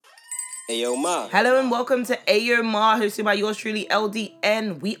Ayo Ma. Hello and welcome to Ayo Ma, hosted by yours truly,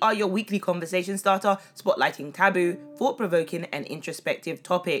 LDN. We are your weekly conversation starter, spotlighting taboo, thought-provoking and introspective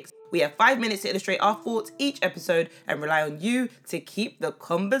topics. We have 5 minutes to illustrate our thoughts each episode and rely on you to keep the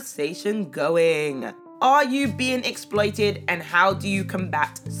conversation going. Are you being exploited, and how do you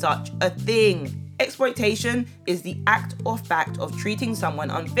combat such a thing? Exploitation is the act or fact of treating someone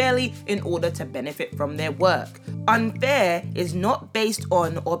unfairly in order to benefit from their work. Unfair is not based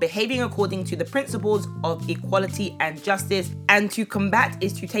on or behaving according to the principles of equality and justice, and to combat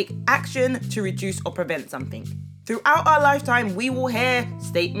is to take action to reduce or prevent something. Throughout our lifetime, we will hear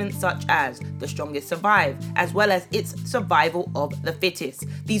statements such as the strongest survive, as well as it's survival of the fittest.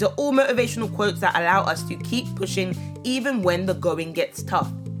 These are all motivational quotes that allow us to keep pushing even when the going gets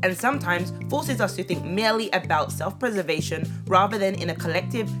tough, and sometimes forces us to think merely about self-preservation rather than in a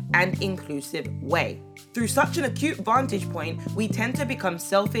collective and inclusive way. Through such an acute vantage point, we tend to become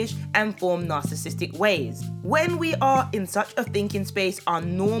selfish and form narcissistic ways. When we are in such a thinking space, our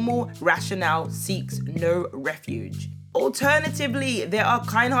normal rationale seeks no refuge. Alternatively, there are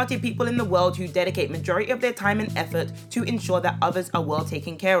kind-hearted people in the world who dedicate majority of their time and effort to ensure that others are well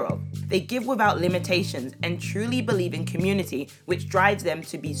taken care of. They give without limitations and truly believe in community, which drives them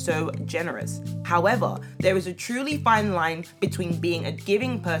to be so generous. However, there is a truly fine line between being a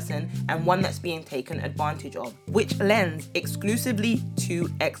giving person and one that's being taken advantage of, which lends exclusively to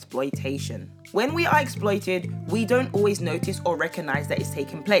exploitation. When we are exploited, we don't always notice or recognize that it's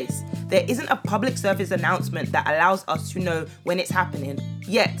taking place. There isn't a public service announcement that allows us to know when it's happening.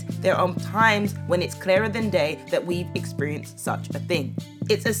 Yet, there are times when it's clearer than day that we've experienced such a thing.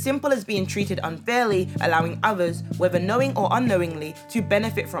 It's as simple as being treated unfairly, allowing others, whether knowing or unknowingly, to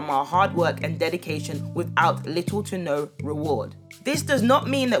benefit from our hard work and dedication without little to no reward. This does not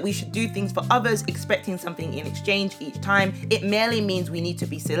mean that we should do things for others expecting something in exchange each time. It merely means we need to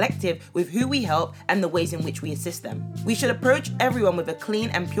be selective with who we help and the ways in which we assist them. We should approach everyone with a clean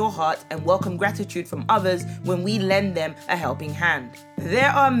and pure heart and welcome gratitude from others when we lend them a helping hand. There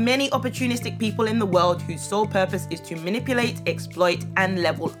are many opportunistic people in the world whose sole purpose is to manipulate, exploit, and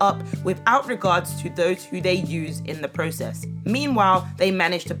level up without regards to those who they use in the process. Meanwhile, they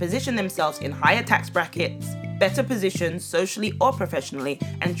manage to position themselves in higher tax brackets, better positions socially or professionally,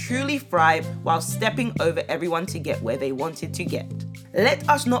 and truly thrive while stepping over everyone to get where they wanted to get. Let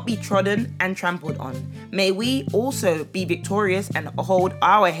us not be trodden and trampled on. May we also be victorious and hold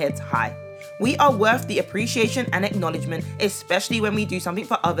our heads high. We are worth the appreciation and acknowledgement, especially when we do something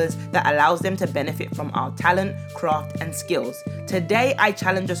for others that allows them to benefit from our talent, craft, and skills. Today, I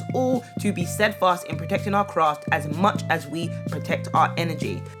challenge us all to be steadfast in protecting our craft as much as we protect our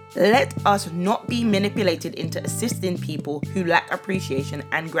energy. Let us not be manipulated into assisting people who lack appreciation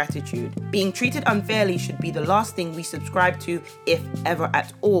and gratitude. Being treated unfairly should be the last thing we subscribe to, if ever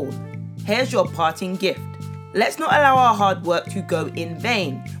at all. Here's your parting gift. Let's not allow our hard work to go in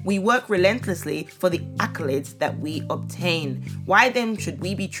vain. We work relentlessly for the accolades that we obtain. Why then should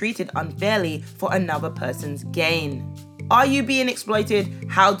we be treated unfairly for another person's gain? Are you being exploited?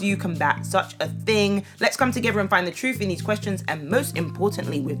 How do you combat such a thing? Let's come together and find the truth in these questions, and most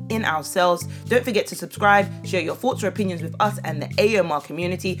importantly, within ourselves. Don't forget to subscribe, share your thoughts or opinions with us and the Ayo Ma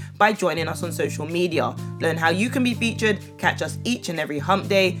community by joining us on social media. Learn how you can be featured, catch us each and every hump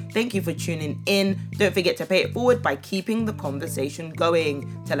day. Thank you for tuning in. Don't forget to pay it forward by keeping the conversation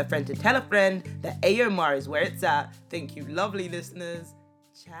going. Tell a friend to tell a friend that Ayo Ma is where it's at. Thank you, lovely listeners.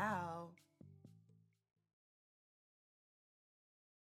 Ciao.